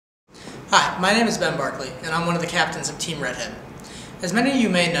Hi, my name is Ben Barkley, and I'm one of the captains of Team Redhead. As many of you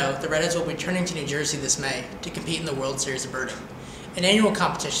may know, the Redheads will be returning to New Jersey this May to compete in the World Series of Birding, an annual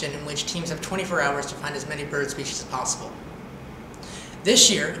competition in which teams have 24 hours to find as many bird species as possible.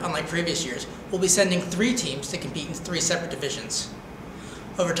 This year, unlike previous years, we'll be sending 3 teams to compete in 3 separate divisions.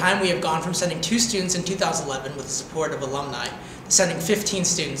 Over time, we have gone from sending 2 students in 2011 with the support of alumni to sending 15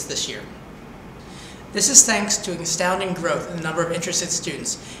 students this year. This is thanks to astounding growth in the number of interested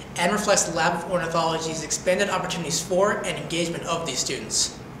students and reflects the Lab of Ornithology's expanded opportunities for and engagement of these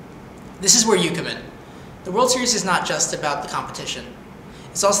students. This is where you come in. The World Series is not just about the competition.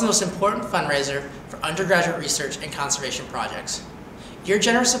 It's also the most important fundraiser for undergraduate research and conservation projects. Your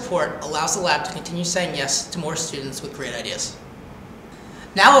generous support allows the lab to continue saying yes to more students with great ideas.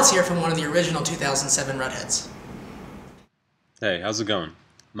 Now let's hear from one of the original 2007 Redheads. Hey, how's it going?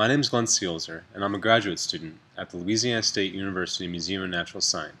 My name is Glenn Seelzer, and I'm a graduate student at the Louisiana State University Museum of Natural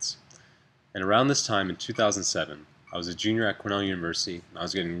Science. And around this time in 2007, I was a junior at Cornell University, and I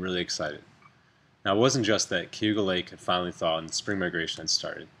was getting really excited. Now, it wasn't just that Cayuga Lake had finally thawed and the spring migration had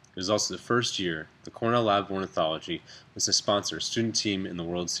started. It was also the first year the Cornell Lab of Ornithology was to sponsor a student team in the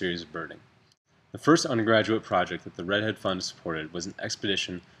World Series of Birding. The first undergraduate project that the Redhead Fund supported was an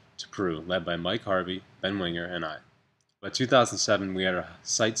expedition to Peru led by Mike Harvey, Ben Winger, and I. By 2007, we had our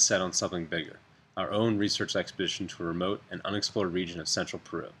sights set on something bigger, our own research expedition to a remote and unexplored region of central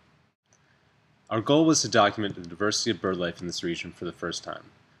Peru. Our goal was to document the diversity of bird life in this region for the first time.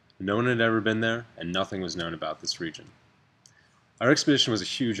 No one had ever been there, and nothing was known about this region. Our expedition was a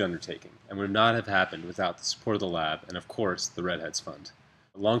huge undertaking, and would not have happened without the support of the lab and, of course, the Redheads Fund.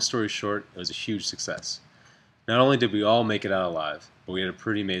 Long story short, it was a huge success. Not only did we all make it out alive, but we had a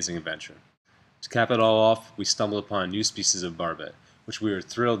pretty amazing adventure. To cap it all off, we stumbled upon a new species of barbet, which we were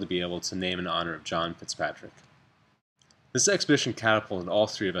thrilled to be able to name in honor of John Fitzpatrick. This expedition catapulted all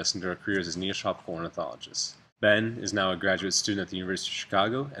 3 of us into our careers as neotropical ornithologists. Ben is now a graduate student at the University of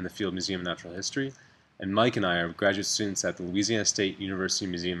Chicago and the Field Museum of Natural History, and Mike and I are graduate students at the Louisiana State University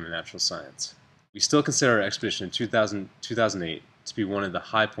Museum of Natural Science. We still consider our expedition in 2008 to be one of the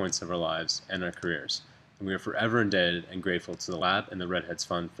high points of our lives and our careers, and we are forever indebted and grateful to the lab and the Redheads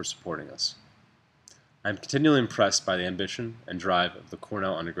Fund for supporting us. I am continually impressed by the ambition and drive of the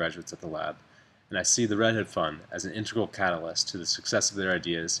Cornell undergraduates at the lab, and I see the Redhead Fund as an integral catalyst to the success of their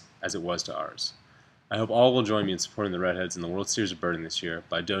ideas as it was to ours. I hope all will join me in supporting the Redheads in the World Series of Birding this year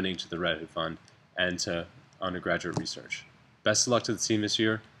by donating to the Redhead Fund and to undergraduate research. Best of luck to the team this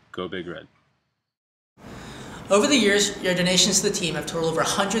year. Go Big Red. Over the years, your donations to the team have totaled over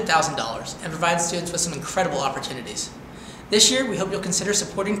 $100,000 and provided students with some incredible opportunities. This year, we hope you'll consider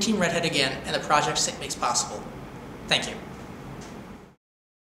supporting Team Redhead again and the projects it makes possible. Thank you.